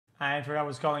I forgot I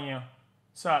was calling you.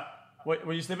 So,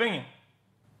 were you sleeping?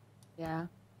 Yeah.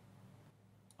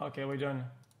 Okay, what are you doing?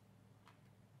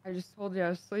 I just told you I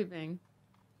was sleeping.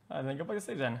 Then go back to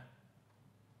sleep then.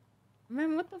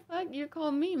 Man, what the fuck? You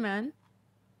called me, man.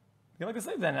 Go back to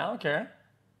sleep then. I don't care.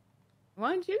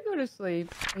 Why don't you go to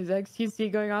sleep? Is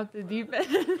xQc going off the deep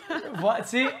end? What?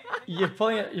 See, you're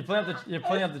pulling up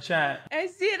the chat. I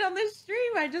see it on the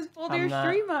stream. I just pulled your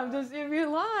stream up to see if you're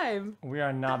live. We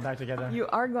are not back together. You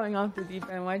are going off the deep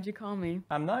end. Why'd you call me?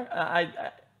 I'm not.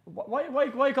 Why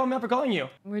you calling me up for calling you?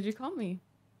 Why'd you call me?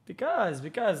 Because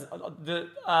the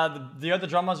other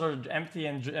dramas are empty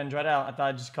and dried out. I thought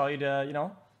I'd just call you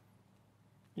to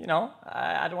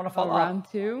I don't want to fall off. Round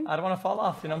 2? I don't want to fall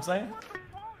off. You know what I'm saying?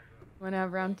 Want to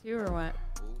have round 2 or what?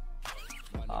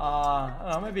 I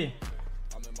don't know, maybe.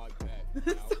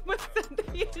 Someone said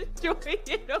they enjoy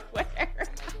it aware.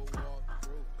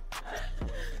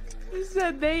 He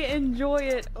said they enjoy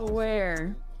it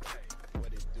aware.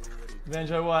 They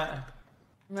enjoy what?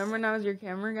 Remember when I was your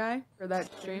camera guy for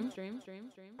that stream?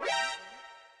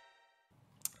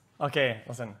 Okay,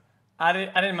 listen. I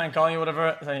didn't mind calling you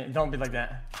whatever. So don't be like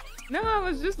that. No, I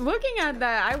was just looking at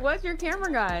that. I was your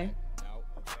camera guy.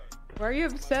 Why are you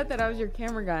upset that I was your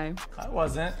camera guy? I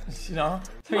wasn't,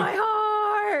 My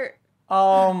heart!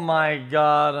 Oh my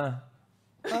god.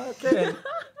 Okay.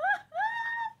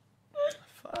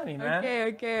 Funny, man.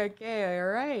 Okay. All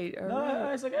right. No,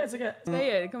 it's okay.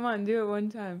 Say it. Come on, do it one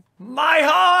time. My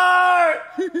heart!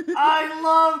 I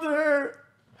loved her.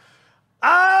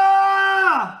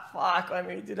 Ah! Fuck, why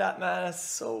made me do that, man? That's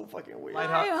so fucking weird. My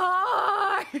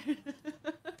heart!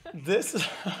 This is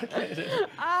okay, dude.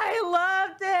 I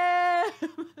loved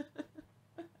him!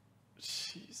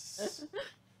 Jeez.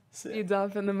 Speeds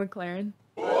off in the McLaren.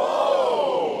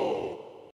 Whoa!